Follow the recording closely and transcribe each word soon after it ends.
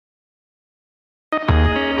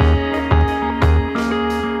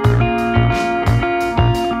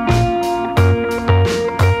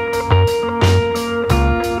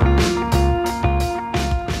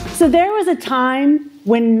time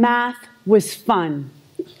when math was fun.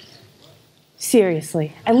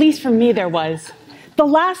 Seriously, at least for me there was. The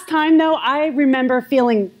last time, though, I remember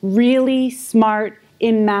feeling really smart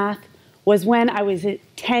in math was when I was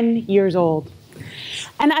 10 years old.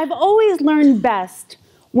 And I've always learned best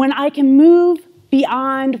when I can move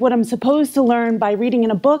beyond what I'm supposed to learn by reading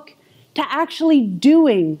in a book to actually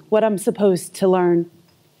doing what I'm supposed to learn.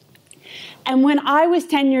 And when I was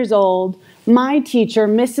 10 years old, my teacher,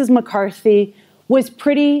 Mrs. McCarthy, was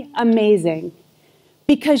pretty amazing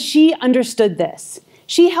because she understood this.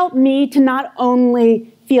 She helped me to not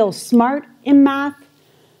only feel smart in math,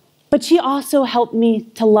 but she also helped me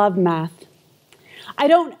to love math. I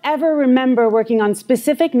don't ever remember working on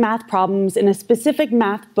specific math problems in a specific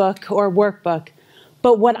math book or workbook,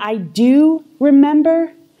 but what I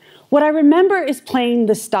remember is playing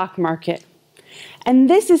the stock market. And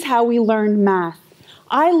this is how we learned math.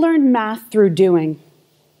 I learned math through doing.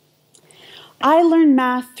 I learned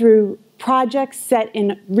math through projects set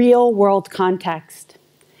in real-world context.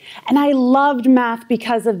 And I loved math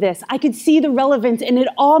because of this. I could see the relevance, and it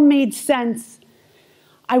all made sense.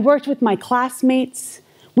 I worked with my classmates.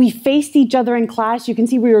 We faced each other in class. You can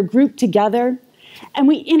see we were grouped together. And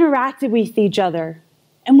we interacted with each other.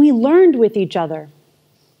 And we learned with each other.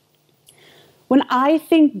 When I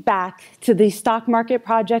think back to the stock market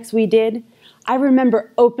projects we did, I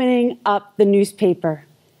remember opening up the newspaper,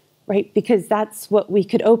 right? Because that's what we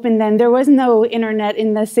could open then. There was no internet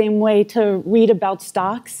in the same way to read about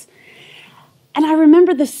stocks. And I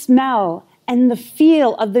remember the smell and the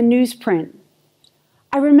feel of the newsprint.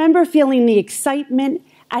 I remember feeling the excitement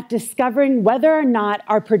at discovering whether or not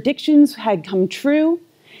our predictions had come true,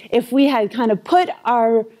 if we had kind of put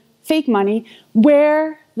our fake money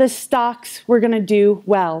where the stocks were going to do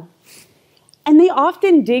well. And they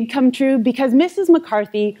often did come true because Mrs.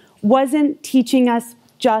 McCarthy wasn't teaching us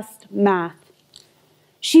just math.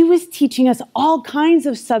 She was teaching us all kinds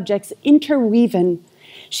of subjects interweaving.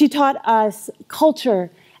 She taught us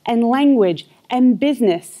culture and language and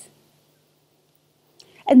business.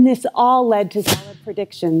 And this all led to solid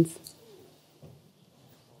predictions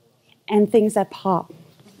and things that pop.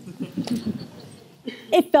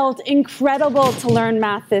 It felt incredible to learn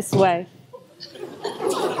math this way.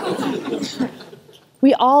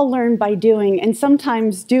 We all learn by doing, and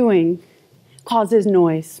sometimes doing causes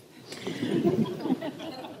noise.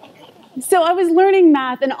 So I was learning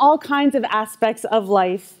math in all kinds of aspects of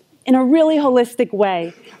life in a really holistic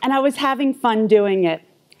way, and I was having fun doing it.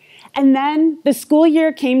 And then the school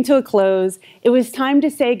year came to a close. It was time to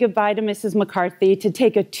say goodbye to Mrs. McCarthy, to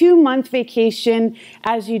take a 2-month vacation,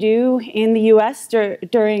 as you do in the US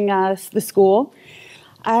during the school.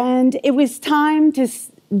 And it was time to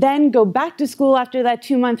then go back to school after that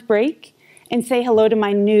 2-month break and say hello to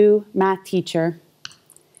my new math teacher.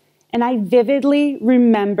 And I vividly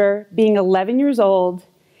remember being 11 years old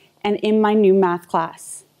and in my new math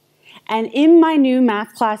class. And in my new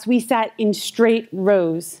math class, we sat in straight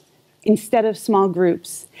rows instead of small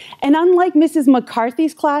groups. And unlike Mrs.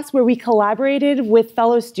 McCarthy's class, where we collaborated with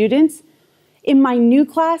fellow students, in my new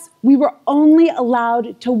class, we were only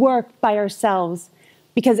allowed to work by ourselves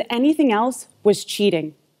because anything else was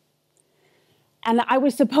cheating. And I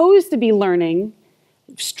was supposed to be learning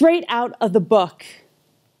straight out of the book.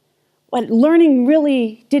 But learning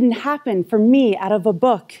really didn't happen for me out of a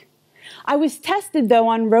book. I was tested, though,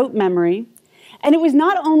 on rote memory, and it was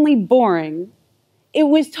not only boring, it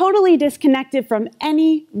was totally disconnected from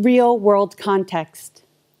any real-world context.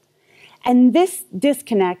 And this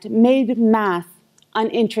disconnect made math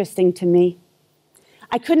uninteresting to me.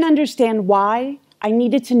 I couldn't understand why I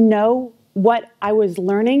needed to know what I was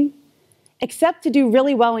learning, except to do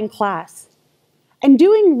really well in class. And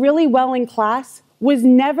doing really well in class was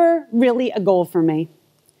never really a goal for me.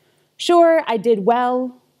 Sure, I did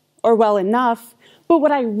well, or well enough, but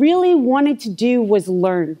what I really wanted to do was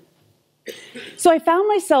learn. So I found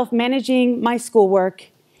myself managing my schoolwork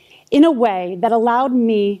in a way that allowed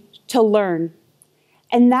me to learn.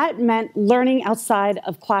 And that meant learning outside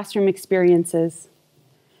of classroom experiences,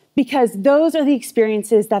 because those are the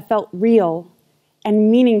experiences that felt real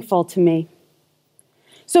and meaningful to me.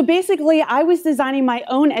 So basically, I was designing my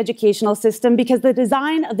own educational system because the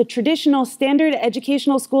design of the traditional standard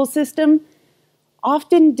educational school system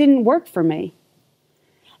often didn't work for me.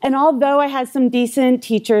 And although I had some decent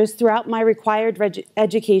teachers throughout my required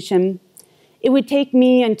education, it would take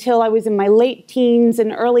me until I was in my late teens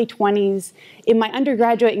and early 20s in my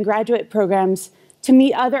undergraduate and graduate programs to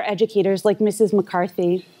meet other educators like Mrs.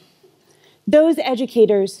 McCarthy. Those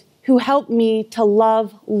educators who helped me to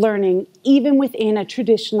love learning even within a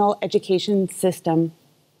traditional education system.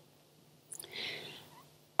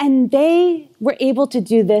 And they were able to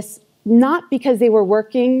do this not because they were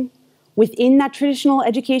working within that traditional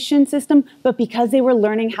education system, but because they were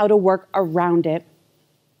learning how to work around it.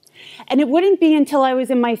 And it wouldn't be until I was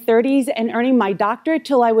in my 30s and earning my doctorate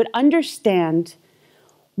till I would understand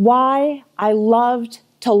why I loved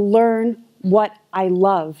to learn what I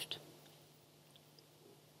loved.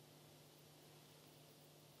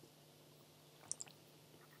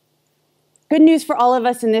 Good news for all of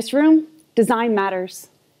us in this room, design matters.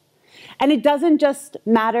 And it doesn't just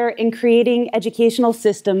matter in creating educational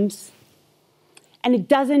systems, and it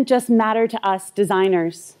doesn't just matter to us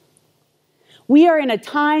designers. We are in a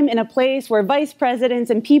time, in a place where vice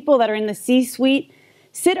presidents and people that are in the C-suite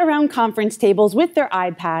sit around conference tables with their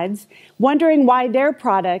iPads, wondering why their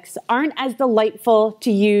products aren't as delightful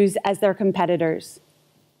to use as their competitors.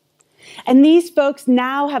 And these folks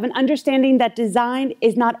now have an understanding that design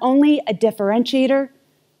is not only a differentiator,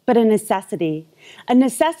 but a necessity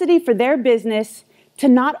for their business to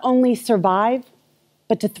not only survive,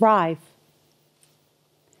 but to thrive.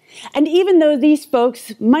 And even though these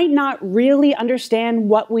folks might not really understand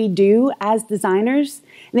what we do as designers,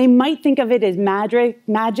 they might think of it as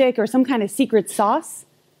magic or some kind of secret sauce,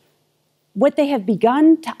 what they have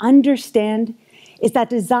begun to understand is that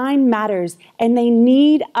design matters, and they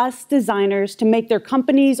need us designers to make their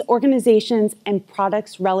companies, organizations, and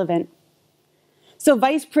products relevant. So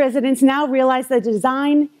vice presidents now realize that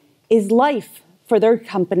design is life for their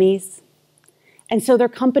companies, and so their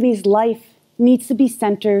company's life needs to be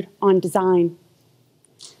centered on design.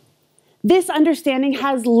 This understanding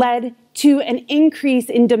has led to an increase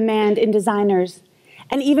in demand in designers.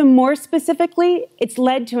 And even more specifically, it's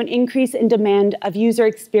led to an increase in demand of user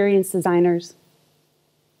experience designers.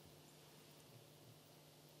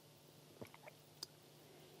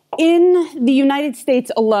 In the United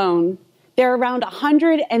States alone, there are around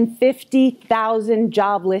 150,000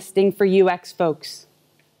 job listings for UX folks.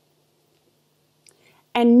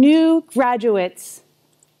 And new graduates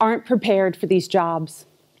aren't prepared for these jobs.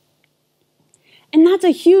 And that's a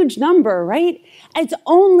huge number, right? It's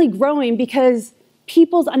only growing because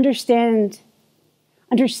people's understanding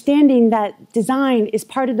that design is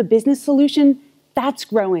part of the business solution, that's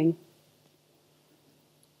growing.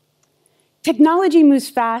 Technology moves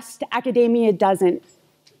fast, academia doesn't.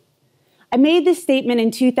 I made this statement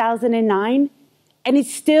in 2009, and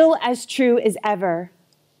it's still as true as ever.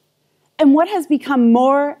 And what has become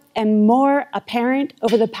more and more apparent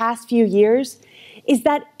over the past few years is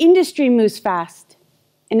that industry moves fast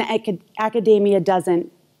and academia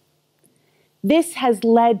doesn't. This has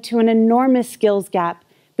led to an enormous skills gap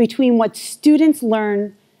between what students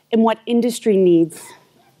learn and what industry needs.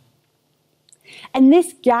 And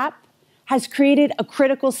this gap has created a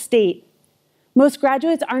critical state. Most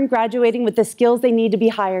graduates aren't graduating with the skills they need to be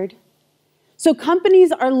hired. So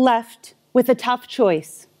companies are left with a tough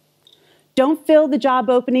choice. Don't fill the job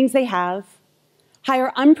openings they have,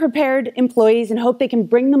 hire unprepared employees and hope they can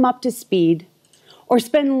bring them up to speed, or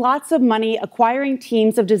spend lots of money acquiring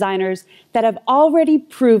teams of designers that have already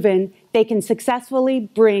proven they can successfully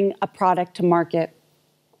bring a product to market.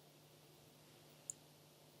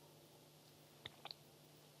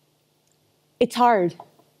 It's hard.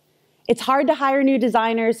 It's hard to hire new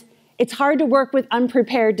designers. It's hard to work with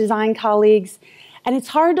unprepared design colleagues. And it's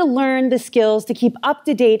hard to learn the skills to keep up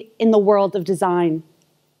to date in the world of design.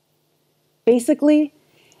 Basically,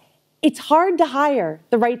 it's hard to hire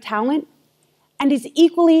the right talent, and it's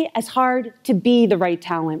equally as hard to be the right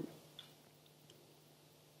talent.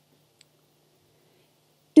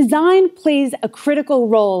 Design plays a critical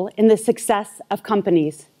role in the success of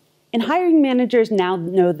companies, and hiring managers now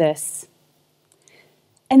know this.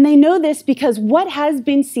 And they know this because what has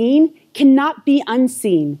been seen cannot be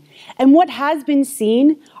unseen. And what has been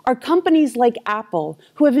seen are companies like Apple,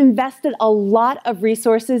 who have invested a lot of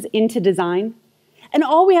resources into design. And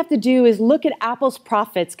all we have to do is look at Apple's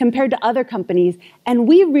profits compared to other companies, and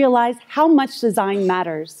we realize how much design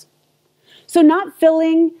matters. So not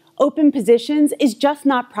filling open positions is just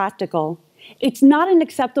not practical. It's not an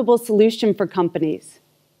acceptable solution for companies.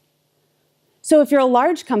 So if you're a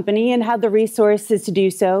large company and have the resources to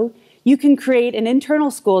do so, you can create an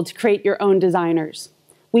internal school to create your own designers.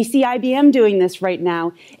 We see IBM doing this right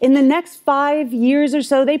now. In the next 5 years or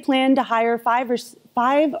so, they plan to hire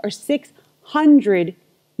 500 or 600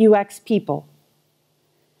 UX people.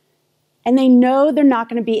 And they know they're not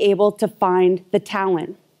going to be able to find the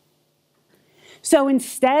talent. So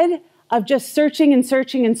instead of just searching and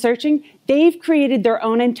searching and searching, they've created their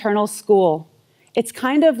own internal school. It's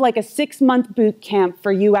kind of like a 6-month boot camp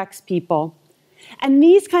for UX people. And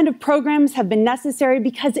these kind of programs have been necessary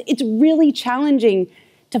because it's really challenging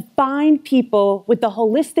to find people with the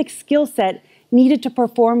holistic skill set needed to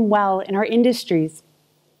perform well in our industries.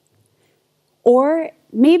 Or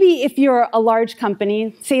maybe if you're a large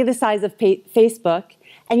company, say the size of Facebook,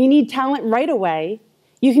 and you need talent right away,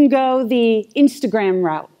 you can go the Instagram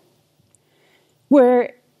route,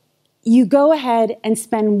 where you go ahead and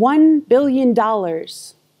spend $1 billion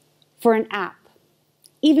for an app,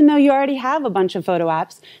 even though you already have a bunch of photo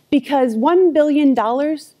apps, because $1 billion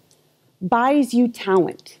buys you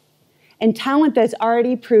talent, and talent that's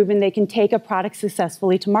already proven they can take a product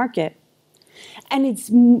successfully to market. And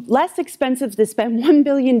it's less expensive to spend $1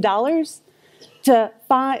 billion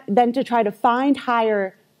than to try to find,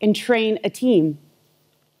 hire, and train a team.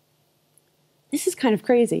 This is kind of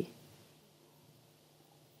crazy.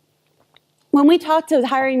 When we talk to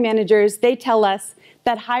hiring managers, they tell us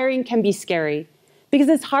that hiring can be scary because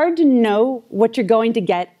it's hard to know what you're going to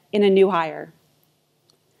get in a new hire.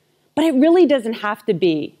 But it really doesn't have to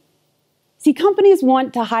be. See, companies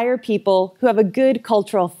want to hire people who have a good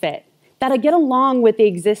cultural fit, that'll get along with the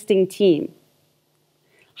existing team.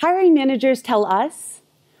 Hiring managers tell us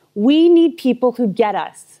we need people who get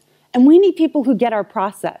us, and we need people who get our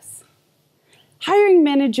process. Hiring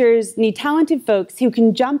managers need talented folks who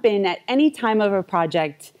can jump in at any time of a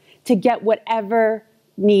project to get whatever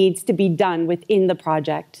needs to be done within the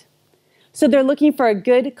project. So they're looking for a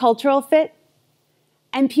good cultural fit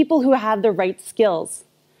and people who have the right skills.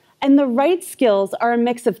 And the right skills are a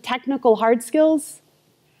mix of technical hard skills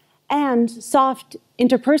and soft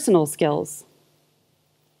interpersonal skills.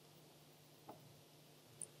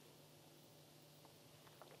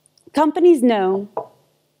 Companies know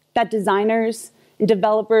that designers and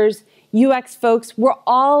developers, UX folks, we're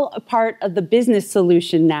all a part of the business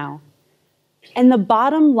solution now. And the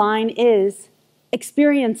bottom line is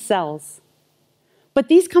experience sells. But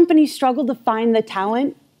these companies struggle to find the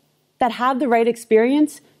talent that have the right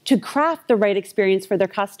experience to craft the right experience for their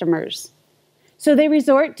customers. So they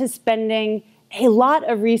resort to spending a lot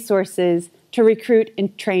of resources to recruit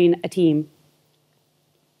and train a team.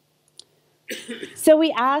 So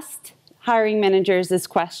we asked hiring managers this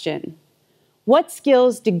question: what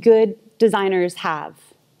skills do good designers have?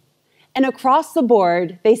 And across the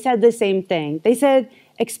board, they said the same thing. They said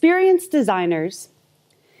experienced designers,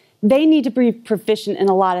 they need to be proficient in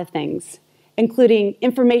a lot of things, including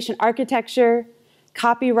information architecture,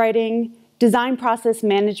 copywriting, design process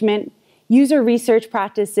management, user research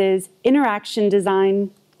practices, interaction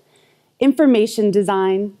design, information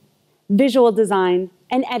design, visual design,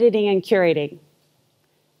 and editing and curating.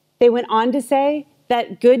 They went on to say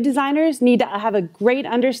that good designers need to have a great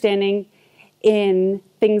understanding in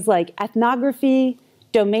things like ethnography,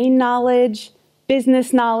 domain knowledge,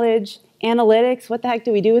 business knowledge, analytics, what the heck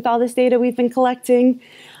do we do with all this data we've been collecting,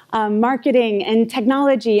 marketing and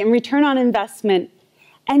technology and return on investment,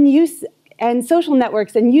 and social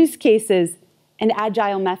networks and use cases and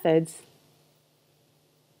agile methods.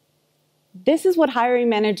 This is what hiring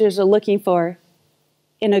managers are looking for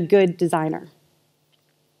in a good designer.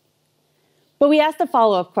 But we asked a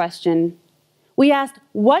follow-up question. We asked,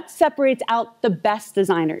 what separates out the best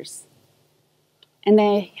designers? And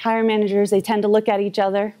hiring managers, they tend to look at each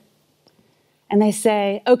other and they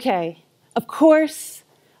say, okay, of course,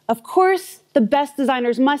 the best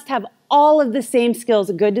designers must have all of the same skills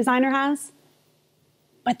a good designer has,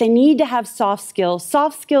 but they need to have soft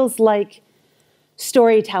skills like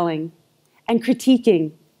storytelling and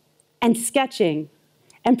critiquing and sketching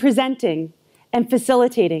and presenting and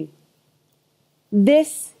facilitating.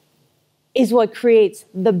 This is what creates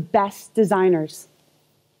the best designers.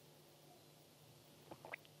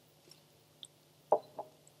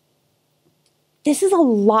 This is a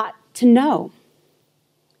lot to know.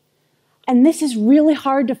 And this is really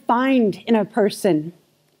hard to find in a person.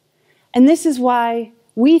 And this is why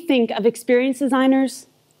we think of experienced designers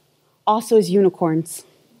also as unicorns.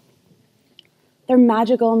 They're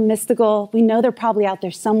magical and mystical. We know they're probably out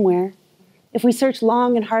there somewhere. If we search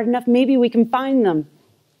long and hard enough, maybe we can find them.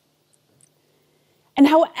 And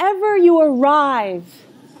however you arrive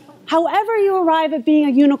at being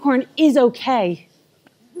a unicorn is okay.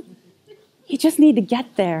 You just need to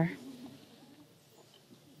get there.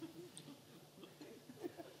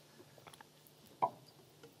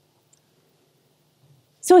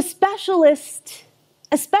 So a specialist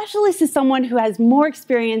is someone who has more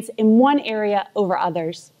experience in one area over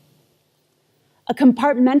others. A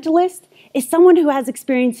compartmentalist is someone who has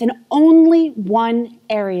experience in only one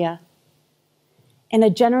area. And a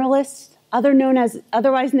generalist,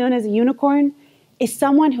 otherwise known as a unicorn, is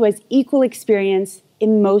someone who has equal experience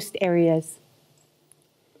in most areas.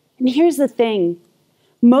 And here's the thing.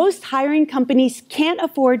 Most hiring companies can't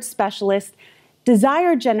afford specialists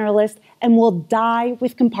desire generalist, and will die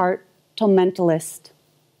with compartmentalist.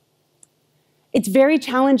 It's very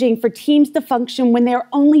challenging for teams to function when they're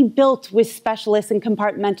only built with specialists and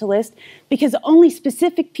compartmentalists because only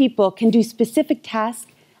specific people can do specific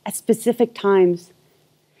tasks at specific times.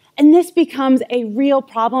 And this becomes a real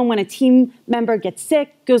problem when a team member gets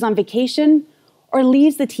sick, goes on vacation, or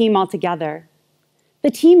leaves the team altogether.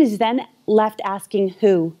 The team is then left asking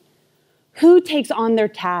who? Who takes on their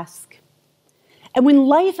task? And when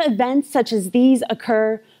life events such as these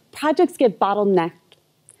occur, projects get bottlenecked.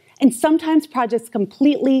 And sometimes projects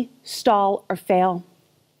completely stall or fail.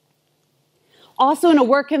 Also, in a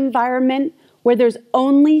work environment where there's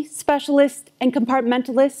only specialists and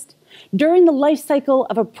compartmentalists, during the life cycle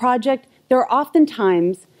of a project, there are often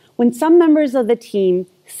times when some members of the team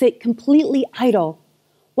sit completely idle,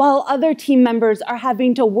 while other team members are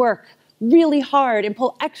having to work really hard and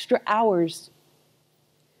pull extra hours.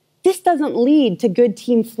 This doesn't lead to good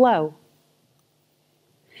team flow.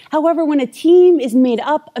 However, when a team is made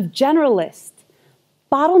up of generalists,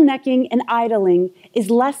 bottlenecking and idling is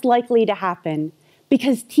less likely to happen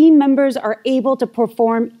because team members are able to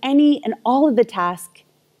perform any and all of the tasks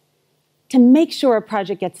to make sure a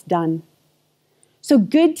project gets done. So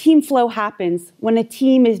good team flow happens when a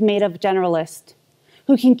team is made of generalists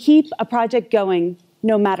who can keep a project going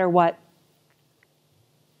no matter what.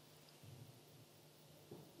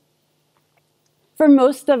 For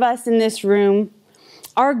most of us in this room,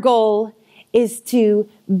 our goal is to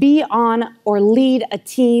be on or lead a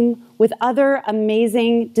team with other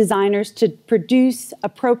amazing designers to produce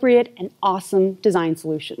appropriate and awesome design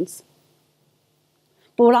solutions.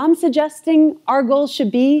 But what I'm suggesting our goal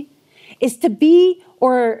should be is to be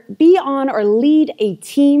on or lead a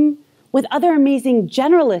team with other amazing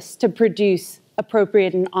generalists to produce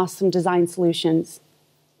appropriate and awesome design solutions.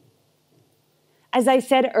 As I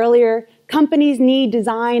said earlier, companies need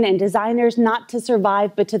design and designers not to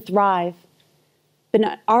survive, but to thrive. But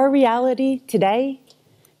in our reality today,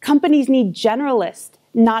 companies need generalists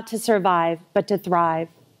not to survive, but to thrive.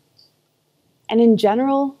 And in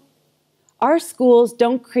general, our schools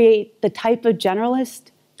don't create the type of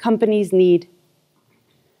generalist companies need.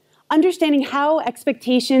 Understanding how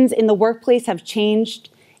expectations in the workplace have changed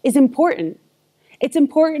is important. It's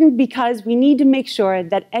important because we need to make sure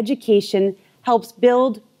that education helps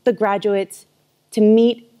build the graduates to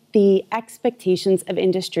meet the expectations of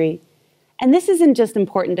industry. And this isn't just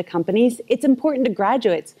important to companies, it's important to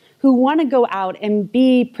graduates who want to go out and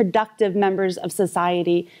be productive members of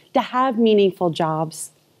society, to have meaningful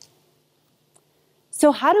jobs.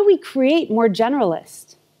 So how do we create more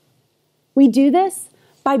generalists? We do this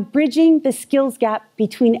by bridging the skills gap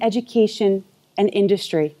between education and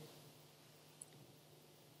industry.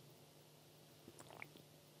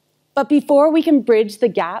 But before we can bridge the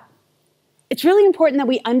gap, it's really important that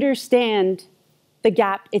we understand the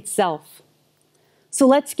gap itself. So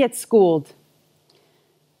let's get schooled.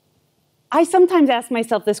 I sometimes ask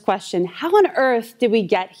myself this question: how on earth did we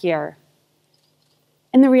get here?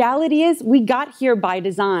 And the reality is, we got here by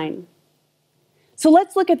design. So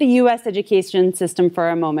let's look at the US education system for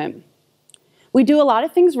a moment. We do a lot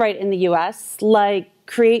of things right in the US, like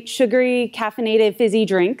create sugary, caffeinated, fizzy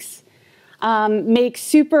drinks, make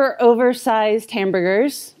super oversized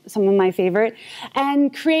hamburgers, some of my favorite,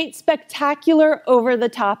 and create spectacular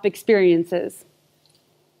over-the-top experiences.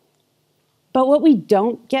 But what we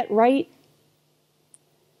don't get right,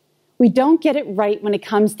 we don't get it right when it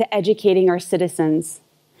comes to educating our citizens.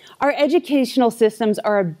 Our educational systems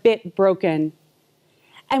are a bit broken,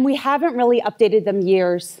 and we haven't really updated them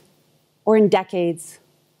years, or in decades,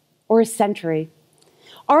 or a century.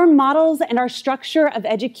 Our models and our structure of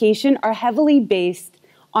education are heavily based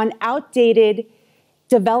on outdated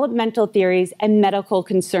developmental theories and medical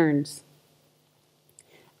concerns.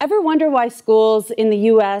 Ever wonder why schools in the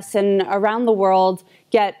US and around the world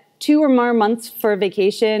get 2 or more months for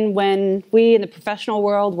vacation when we in the professional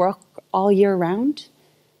world work all year round?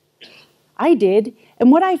 I did,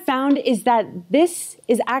 and what I found is that this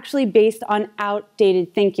is actually based on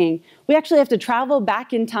outdated thinking. We actually have to travel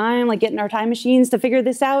back in time, like get in our time machines to figure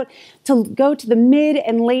this out, to go to the mid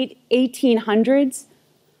and late 1800s,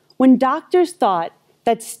 when doctors thought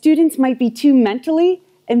that students might be too mentally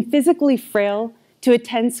and physically frail to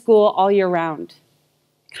attend school all year round.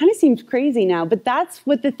 Kind of seems crazy now, but that's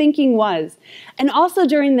what the thinking was. And also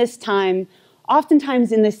during this time,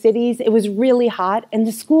 oftentimes in the cities, it was really hot and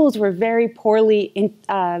the schools were very poorly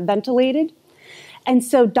ventilated. And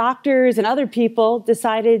so doctors and other people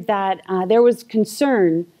decided that there was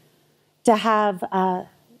concern to have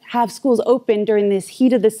schools open during this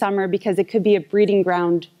heat of the summer because it could be a breeding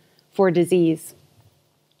ground for disease.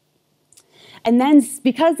 And then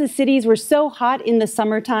because the cities were so hot in the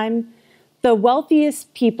summertime, the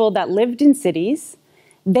wealthiest people that lived in cities,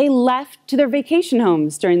 they left to their vacation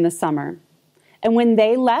homes during the summer. And when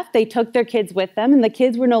they left, they took their kids with them, and the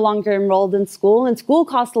kids were no longer enrolled in school, and school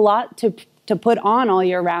cost a lot to put on all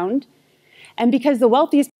year round. And because the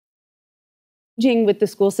wealthiest people with the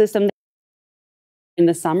school system in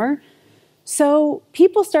the summer, so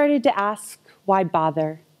people started to ask, why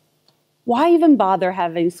bother? Why even bother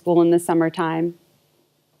having school in the summertime?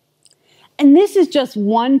 And this is just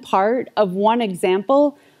one part of one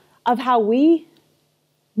example of how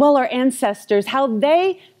our ancestors, how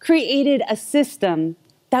they created a system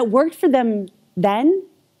that worked for them then,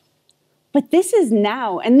 but this is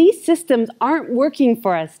now, and these systems aren't working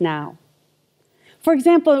for us now. For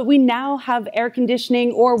example, we now have air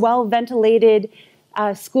conditioning or well-ventilated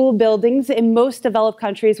school buildings in most developed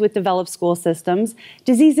countries with developed school systems.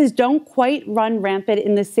 Diseases don't quite run rampant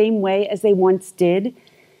in the same way as they once did.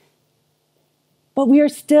 But we are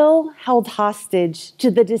still held hostage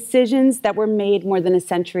to the decisions that were made more than a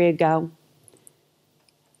century ago.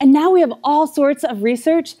 And now we have all sorts of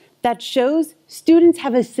research that shows students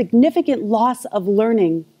have a significant loss of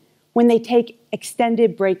learning when they take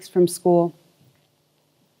extended breaks from school.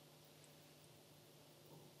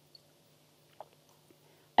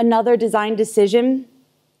 Another design decision,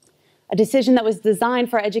 a decision that was designed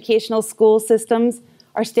for educational school systems,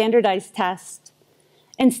 are standardized tests.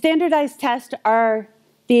 And standardized tests are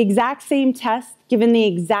the exact same test given the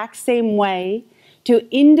exact same way to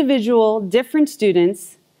individual different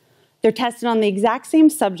students. They're tested on the exact same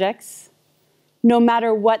subjects, no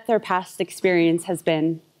matter what their past experience has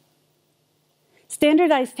been.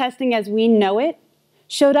 Standardized testing as we know it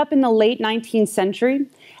showed up in the late 19th century,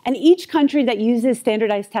 and each country that uses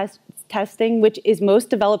standardized testing, which is most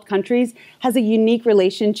developed countries, has a unique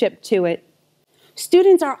relationship to it.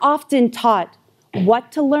 Students are often taught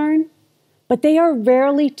what to learn, but they are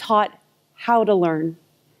rarely taught how to learn.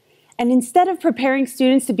 And instead of preparing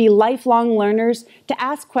students to be lifelong learners, to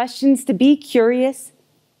ask questions, to be curious,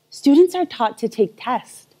 students are taught to take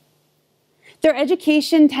tests. Their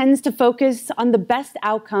education tends to focus on the best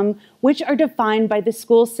outcome, which are defined by the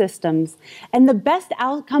school systems. And the best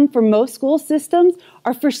outcome for most school systems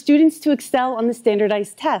are for students to excel on the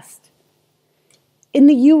standardized test. In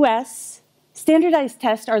the US, standardized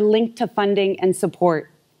tests are linked to funding and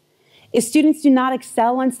support. If students do not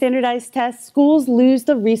excel on standardized tests, schools lose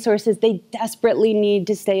the resources they desperately need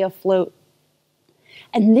to stay afloat.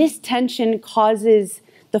 And this tension causes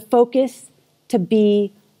the focus to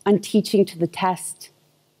be on teaching to the test.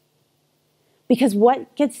 Because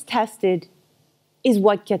what gets tested is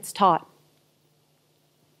what gets taught.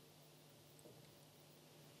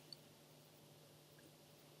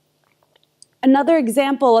 Another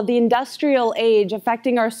example of the industrial age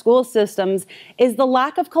affecting our school systems is the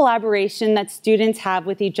lack of collaboration that students have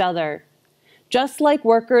with each other. Just like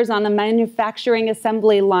workers on a manufacturing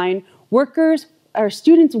assembly line,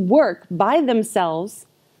 students work by themselves,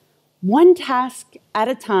 one task at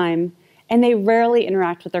a time, and they rarely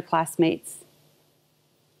interact with their classmates.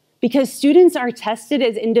 Because students are tested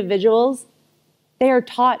as individuals, they are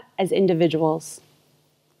taught as individuals.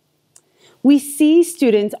 We see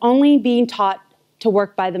students only being taught to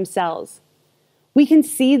work by themselves. We can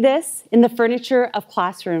see this in the furniture of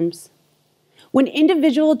classrooms. When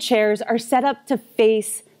individual chairs are set up to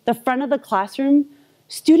face the front of the classroom,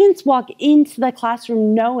 students walk into the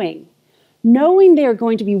classroom knowing they are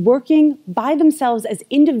going to be working by themselves as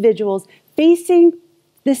individuals, facing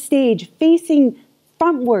the stage, facing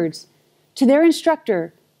frontwards to their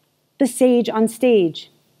instructor, the sage on stage.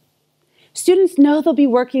 Students know they'll be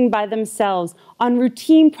working by themselves on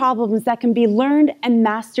routine problems that can be learned and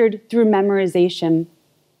mastered through memorization.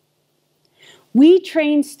 We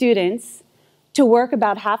train students to work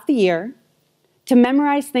about half the year, to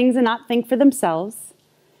memorize things and not think for themselves.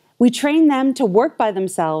 We train them to work by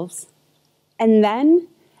themselves, and then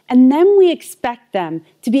we expect them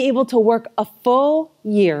to be able to work a full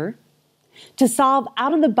year, to solve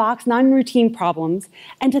out-of-the-box, non-routine problems,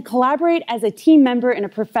 and to collaborate as a team member in a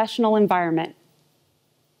professional environment.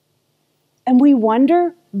 And we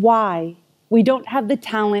wonder why we don't have the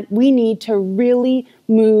talent we need to really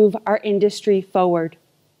move our industry forward.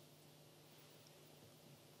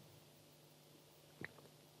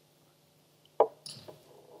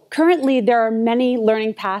 Currently, there are many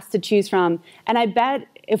learning paths to choose from, and I bet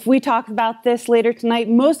if we talk about this later tonight,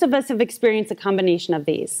 most of us have experienced a combination of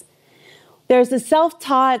these. There's the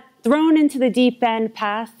self-taught, thrown into the deep end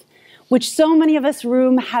path, which so many of us in the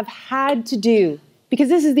room have had to do, because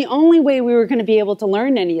this is the only way we were going to be able to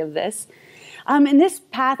learn any of this. And this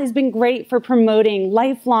path has been great for promoting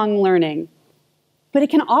lifelong learning. But it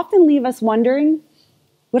can often leave us wondering,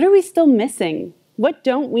 what are we still missing? What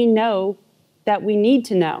don't we know that we need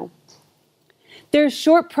to know? There's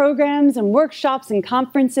short programs and workshops and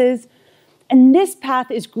conferences, and this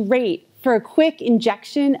path is great for a quick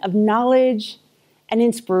injection of knowledge and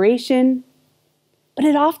inspiration, but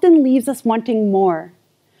it often leaves us wanting more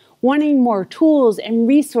tools and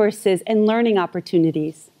resources and learning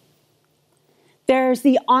opportunities. There's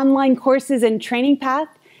the online courses and training path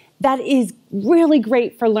that is really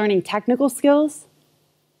great for learning technical skills,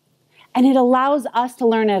 and it allows us to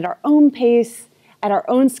learn at our own pace, at our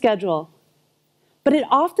own schedule. But it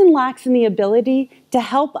often lacks in the ability to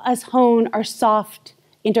help us hone our soft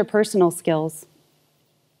interpersonal skills.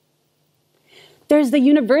 There's the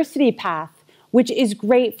university path, which is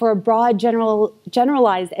great for a broad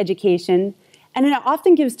generalized education, and it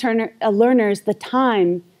often gives learners the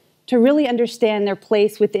time to really understand their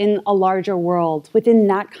place within a larger world, within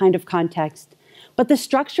that kind of context. But the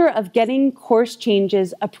structure of getting course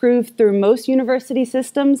changes approved through most university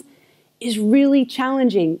systems is really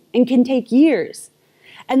challenging and can take years.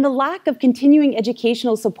 And the lack of continuing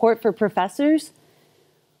educational support for professors,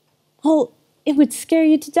 well, it would scare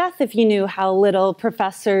you to death if you knew how little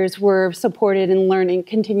professors were supported in learning,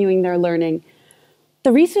 continuing their learning.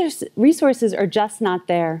 The resources are just not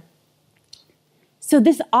there. So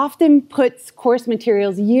this often puts course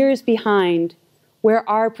materials years behind where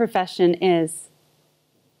our profession is.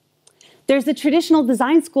 There's the traditional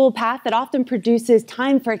design school path that often produces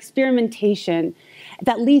time for experimentation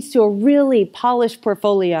that leads to a really polished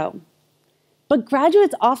portfolio. But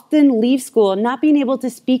graduates often leave school not being able to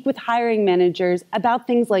speak with hiring managers about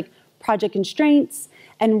things like project constraints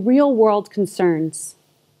and real-world concerns.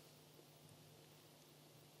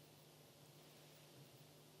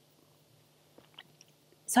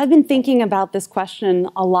 So I've been thinking about this question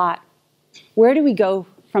a lot. Where do we go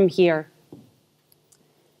from here?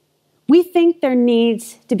 We think there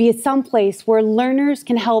needs to be some place where learners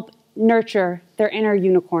can help nurture their inner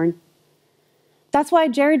unicorn. That's why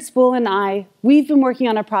Jared Spool and we've been working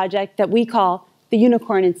on a project that we call the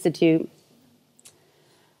Unicorn Institute.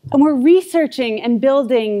 And we're researching and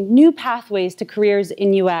building new pathways to careers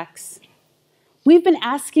in UX. We've been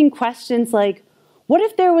asking questions like, what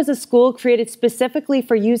if there was a school created specifically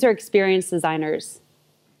for user experience designers?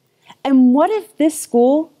 And what if this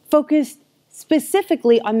school focused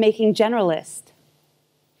specifically on making generalists?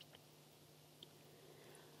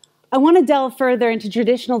 I want to delve further into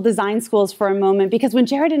traditional design schools for a moment, because when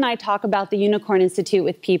Jared and I talk about the Unicorn Institute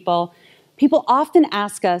with people, people often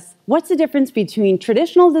ask us, what's the difference between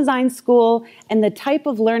traditional design school and the type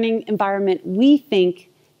of learning environment we think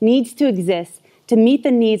needs to exist to meet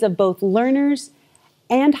the needs of both learners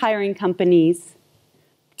and hiring companies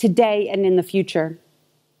today and in the future?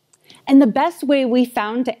 And the best way we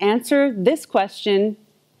found to answer this question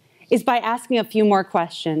is by asking a few more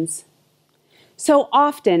questions. So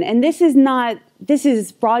often, and this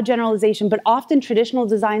is broad generalization, but often traditional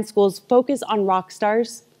design schools focus on rock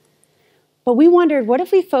stars. But we wondered, what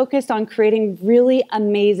if we focused on creating really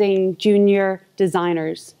amazing junior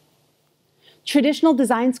designers? Traditional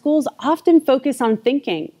design schools often focus on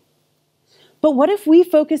thinking. But what if we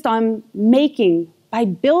focused on making by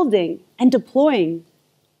building and deploying?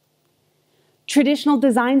 Traditional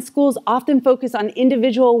design schools often focus on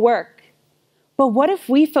individual work. But what if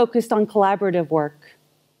we focused on collaborative work?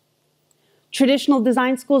 Traditional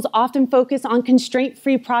design schools often focus on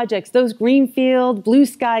constraint-free projects, those greenfield, blue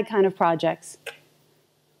sky kind of projects.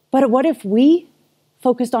 But what if we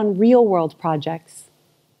focused on real-world projects?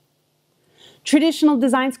 Traditional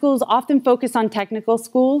design schools often focus on technical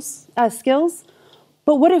skills,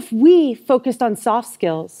 but what if we focused on soft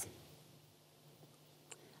skills?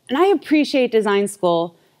 And I appreciate design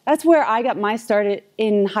school. That's where I got my start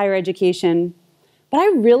in higher education. But I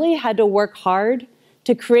really had to work hard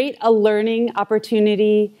to create a learning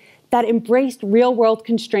opportunity that embraced real-world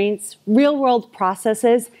constraints, real-world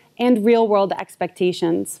processes, and real-world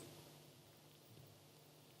expectations.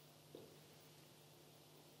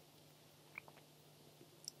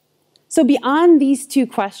 So beyond these two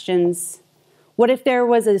questions, what if there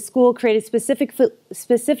was a school created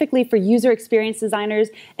specifically for user experience designers,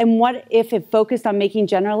 and what if it focused on making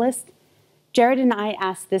generalists? Jared and I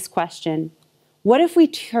asked this question. What if we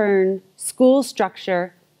turn school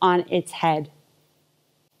structure on its head?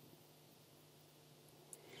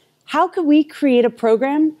 How could we create a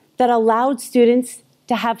program that allowed students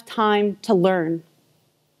to have time to learn?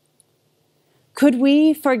 Could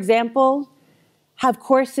we, for example, have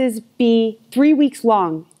courses be 3 weeks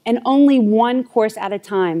long and only one course at a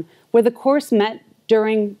time, where the course met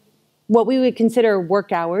during what we would consider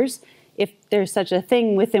work hours, if there's such a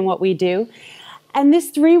thing within what we do, And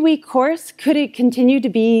this 3-week course, could it continue to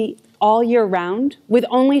be all year round with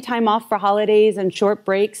only time off for holidays and short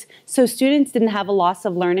breaks so students didn't have a loss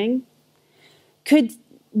of learning? Could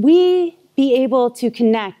we be able to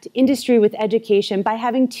connect industry with education by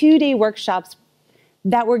having 2-day workshops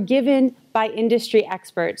that were given by industry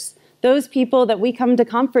experts, those people that we come to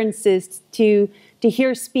conferences to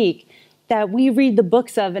hear speak, that we read the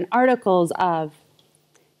books of and articles of?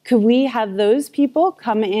 Could we have those people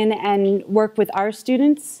come in and work with our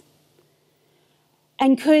students?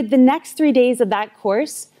 And could the next 3 days of that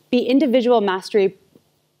course be individual mastery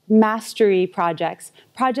projects,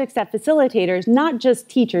 projects that facilitators, not just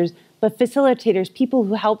teachers, but facilitators, people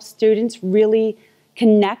who help students really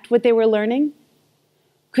connect what they were learning?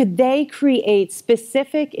 Could they create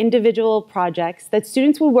specific individual projects that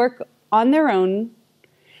students will work on their own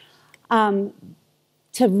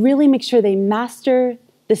to really make sure they master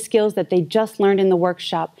the skills that they just learned in the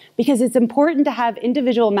workshop? Because it's important to have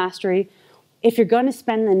individual mastery if you're going to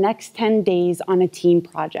spend the next 10 days on a team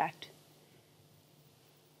project.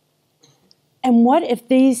 And what if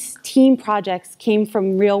these team projects came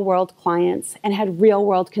from real-world clients and had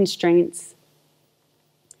real-world constraints?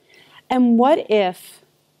 And what if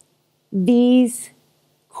these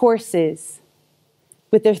courses,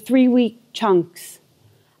 with their 3-week chunks,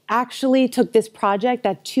 actually took this project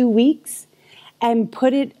at 2 weeks and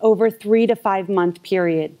put it over 3 to 5 month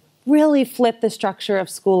period? Really flip the structure of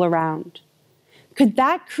school around. Could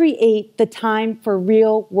that create the time for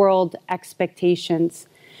real-world expectations?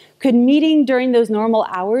 Could meeting during those normal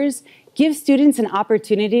hours give students an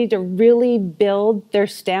opportunity to really build their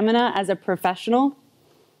stamina as a professional?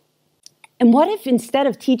 And what if instead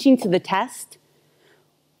of teaching to the test,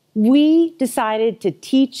 we decided to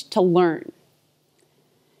teach to learn?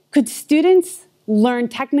 Could students learn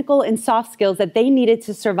technical and soft skills that they needed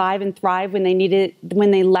to survive and thrive when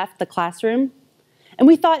they left the classroom? And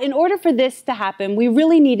we thought in order for this to happen, we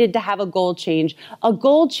really needed to have a goal change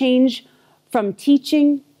from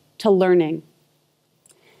teaching to learning.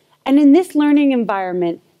 And in this learning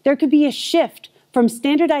environment, there could be a shift from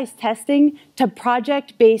standardized testing to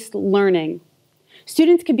project-based learning.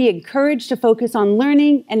 Students could be encouraged to focus on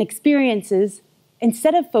learning and experiences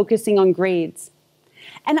instead of focusing on grades.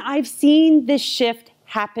 And I've seen this shift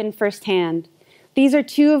happen firsthand. These are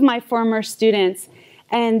 2 of my former students,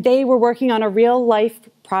 and they were working on a real-life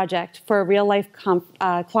project for a real-life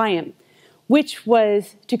client, which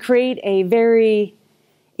was to create a very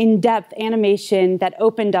in-depth animation that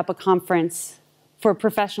opened up a conference for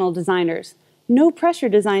professional designers. No pressure,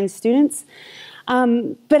 design students.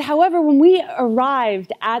 But however, when we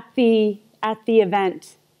arrived at the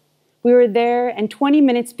event, we were there, and 20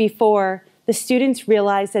 minutes before, the students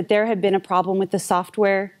realized that there had been a problem with the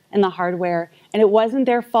software and the hardware, and it wasn't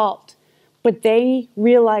their fault. But they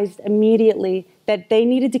realized immediately that they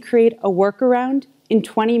needed to create a workaround in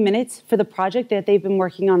 20 minutes for the project that they've been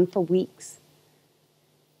working on for weeks.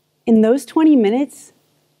 In those 20 minutes,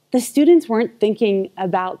 the students weren't thinking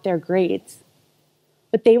about their grades.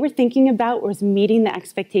 What they were thinking about was meeting the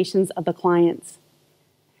expectations of the clients.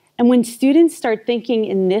 And when students start thinking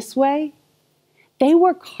in this way, they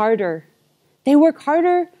work harder. They work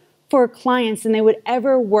harder for clients than they would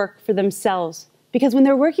ever work for themselves. Because when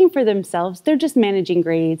they're working for themselves, they're just managing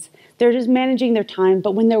grades. They're just managing their time.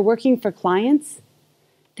 But when they're working for clients,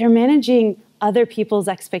 they're managing other people's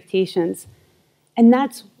expectations. And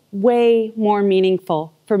that's way more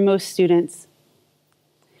meaningful for most students.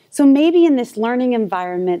 So maybe in this learning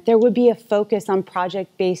environment, there would be a focus on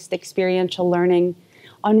project-based experiential learning,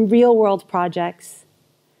 on real-world projects.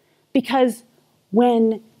 Because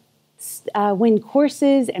when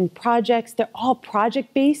courses and projects, they're all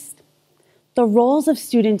project-based, the roles of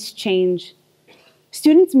students change.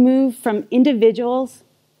 Students move from individuals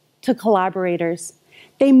to collaborators.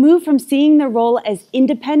 They move from seeing their role as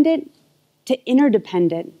independent to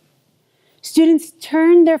interdependent. Students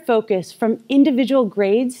turn their focus from individual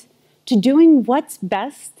grades to doing what's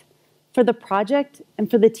best for the project and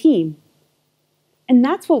for the team. And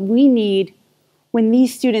that's what we need when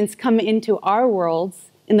these students come into our worlds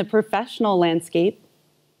in the professional landscape.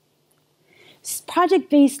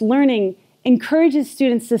 Project-based learning encourages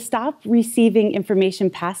students to stop receiving information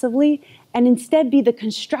passively and instead be the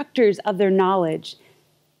constructors of their knowledge.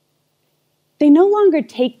 They no longer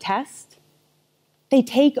take tests, they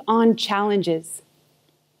take on challenges.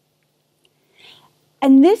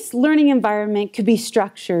 And this learning environment could be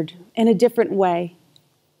structured in a different way,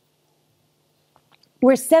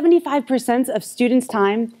 where 75% of students'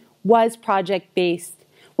 time was project-based,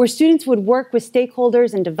 where students would work with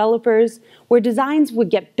stakeholders and developers, where designs would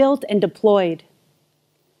get built and deployed.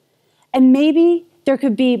 And maybe there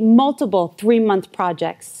could be multiple 3-month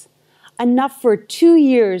projects, enough for 2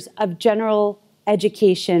 years of general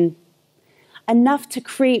education, enough to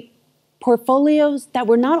create portfolios that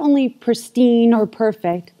were not only pristine or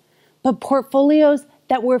perfect, but portfolios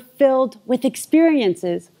that were filled with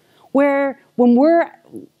experiences, where when we're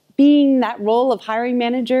being that role of hiring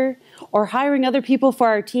manager or hiring other people for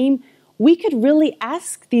our team, we could really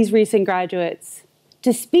ask these recent graduates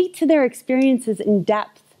to speak to their experiences in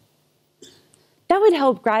depth. That would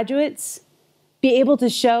help graduates be able to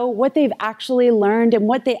show what they've actually learned and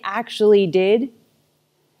what they actually did.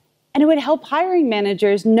 And it would help hiring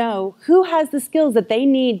managers know who has the skills that they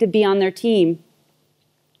need to be on their team.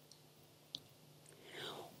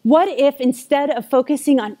 What if instead of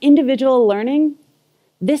focusing on individual learning,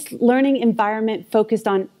 this learning environment focused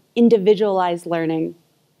on individualized learning,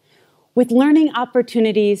 with learning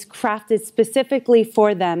opportunities crafted specifically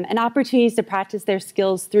for them and opportunities to practice their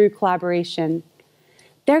skills through collaboration?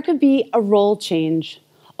 There could be a role change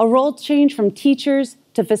from teachers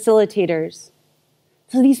to facilitators.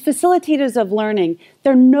 So these facilitators of learning,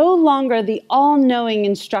 they're no longer the all-knowing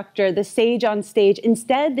instructor, the sage on stage.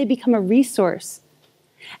 Instead, they become a resource.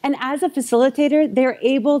 And as a facilitator, they're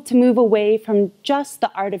able to move away from just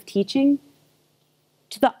the art of teaching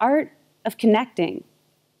to the art of connecting.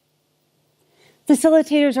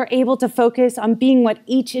 Facilitators are able to focus on being what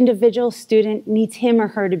each individual student needs him or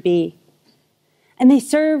her to be. And they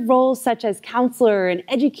serve roles such as counselor and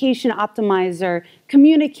education optimizer,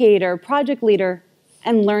 communicator, project leader,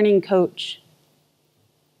 and learning coach.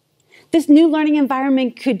 This new learning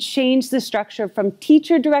environment could change the structure from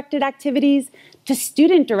teacher-directed activities to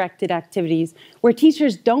student-directed activities, where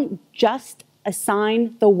teachers don't just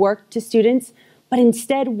assign the work to students, but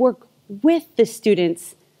instead work with the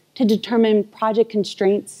students to determine project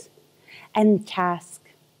constraints and tasks.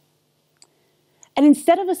 And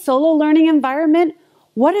instead of a solo learning environment,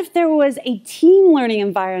 what if there was a team learning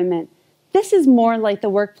environment? This is more like the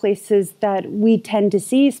workplaces that we tend to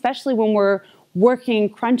see, especially when we're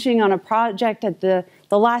crunching on a project at the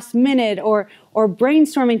last minute, or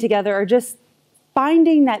brainstorming together, or just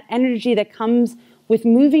finding that energy that comes with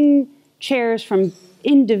moving chairs from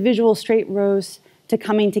individual straight rows to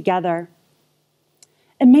coming together.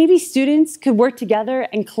 And maybe students could work together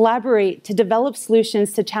and collaborate to develop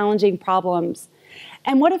solutions to challenging problems.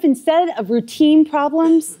 And what if instead of routine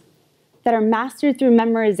problems that are mastered through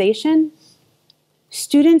memorization,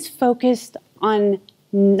 students focused on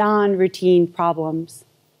non-routine problems?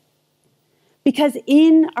 Because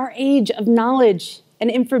in our age of knowledge and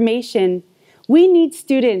information, we need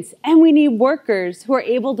students and we need workers who are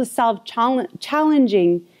able to solve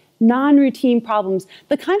challenging, non-routine problems,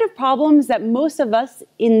 the kind of problems that most of us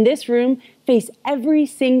in this room face every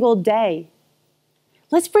single day.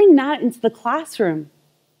 Let's bring that into the classroom.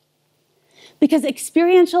 Because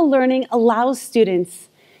experiential learning allows students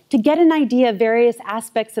to get an idea of various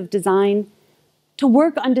aspects of design, to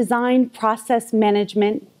work on design process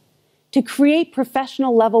management, to create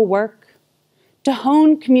professional level work, to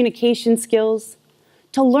hone communication skills,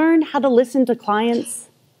 to learn how to listen to clients,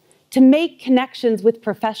 to make connections with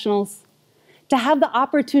professionals, to have the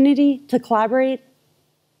opportunity to collaborate,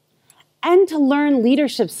 and to learn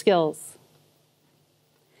leadership skills.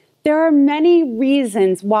 There are many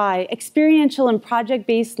reasons why experiential and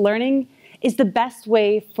project-based learning is the best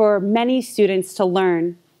way for many students to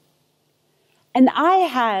learn. And I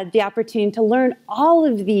had the opportunity to learn all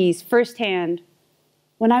of these firsthand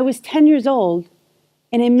when I was 10 years old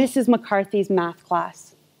and in Mrs. McCarthy's math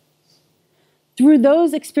class. Through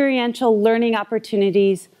those experiential learning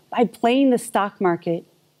opportunities, by playing the stock market,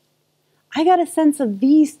 I got a sense of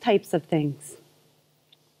these types of things.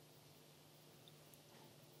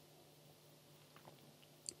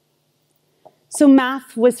 So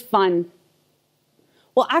math was fun.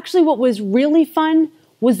 Well, actually, what was really fun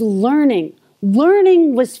was learning.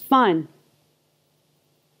 Learning was fun.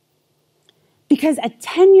 Because at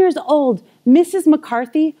 10 years old, Mrs.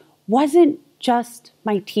 McCarthy wasn't just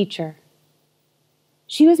my teacher.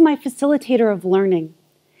 She was my facilitator of learning.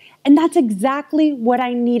 And that's exactly what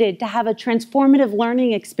I needed to have a transformative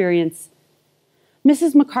learning experience.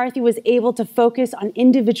 Mrs. McCarthy was able to focus on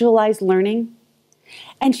individualized learning,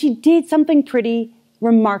 and she did something pretty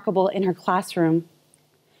remarkable in her classroom.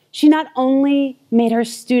 She not only made her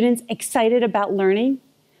students excited about learning,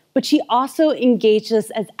 but she also engaged us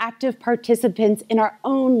as active participants in our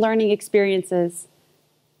own learning experiences.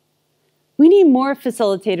 We need more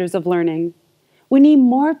facilitators of learning. We need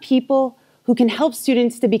more people who can help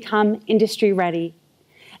students to become industry ready.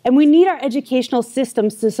 And we need our educational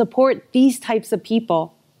systems to support these types of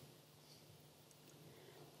people.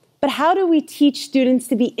 But how do we teach students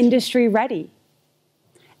to be industry ready?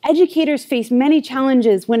 Educators face many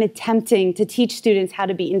challenges when attempting to teach students how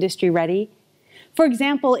to be industry ready. For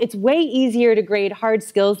example, it's way easier to grade hard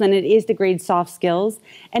skills than it is to grade soft skills.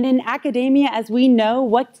 And in academia, as we know,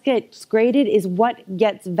 what gets graded is what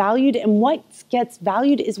gets valued, and what gets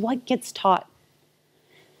valued is what gets taught.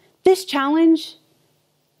 This challenge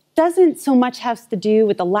doesn't so much have to do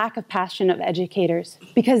with the lack of passion of educators,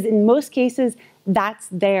 because in most cases, that's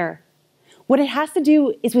there. What it has to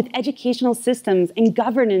do is with educational systems and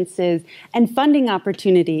governances and funding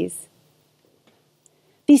opportunities.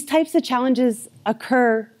 These types of challenges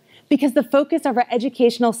occur because the focus of our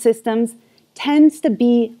educational systems tends to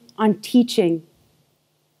be on teaching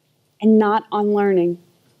and not on learning.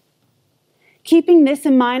 Keeping this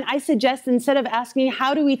in mind, I suggest instead of asking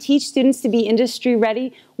how do we teach students to be industry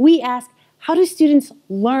ready, we ask how do students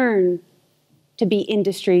learn to be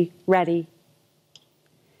industry ready?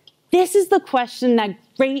 This is the question that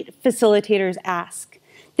great facilitators ask.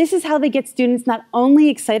 This is how they get students not only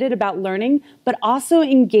excited about learning, but also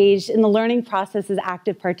engaged in the learning process as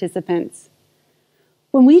active participants.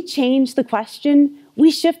 When we change the question,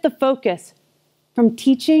 we shift the focus from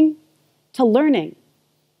teaching to learning.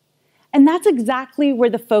 And that's exactly where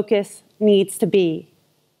the focus needs to be.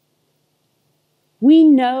 We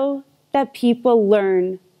know that people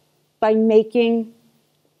learn by making,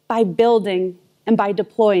 by building, and by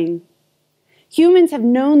deploying. Humans have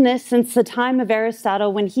known this since the time of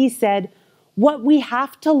Aristotle when he said, what we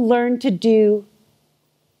have to learn to do,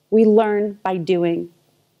 we learn by doing.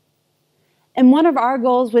 And one of our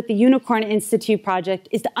goals with the Unicorn Institute project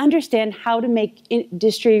is to understand how to make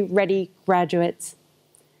industry-ready graduates.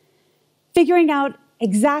 Figuring out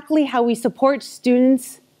exactly how we support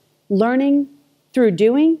students learning through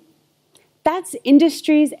doing, that's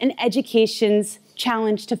industry's and education's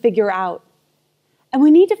challenge to figure out. And we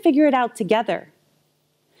need to figure it out together.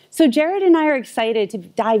 So Jared and I are excited to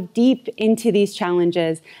dive deep into these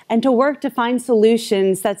challenges and to work to find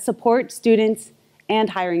solutions that support students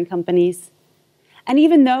and hiring companies. And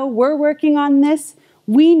even though we're working on this,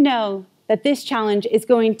 we know that this challenge is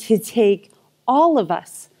going to take all of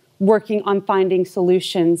us working on finding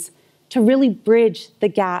solutions to really bridge the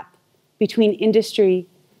gap between industry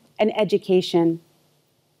and education.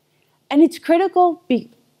 And it's critical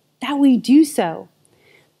that we do so,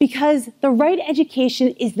 because the right education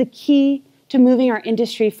is the key to moving our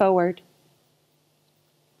industry forward.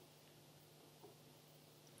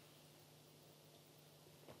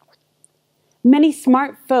 Many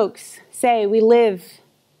smart folks say we live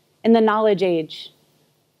in the knowledge age.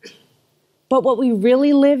 But what we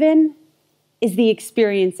really live in is the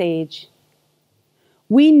experience age.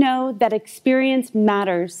 We know that experience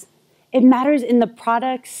matters. It matters in the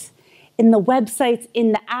products, in the websites,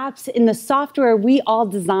 in the apps, in the software we all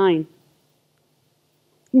design.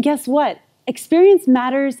 And guess what? Experience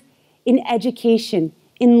matters in education,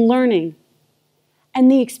 in learning.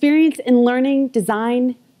 And the experience in learning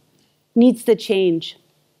design needs to change.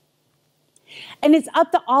 And it's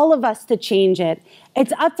up to all of us to change it.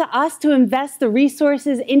 It's up to us to invest the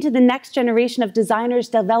resources into the next generation of designers,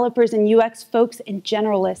 developers, and UX folks and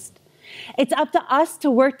generalists. It's up to us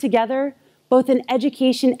to work together, both in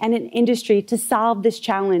education and in industry, to solve this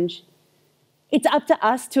challenge. It's up to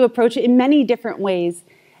us to approach it in many different ways,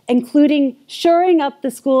 including shoring up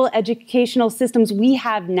the school educational systems we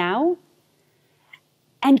have now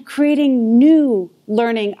and creating new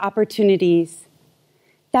learning opportunities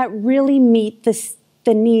that really meet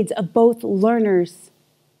the needs of both learners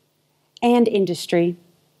and industry.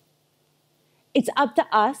 It's up to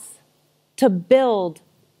us to build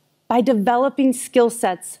by developing skill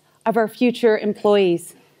sets of our future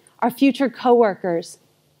employees, our future coworkers,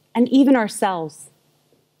 and even ourselves.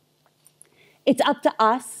 It's up to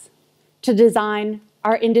us to design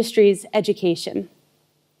our industry's education.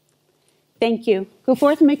 Thank you. Go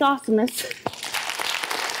forth and make awesomeness.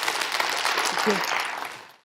 Thank you.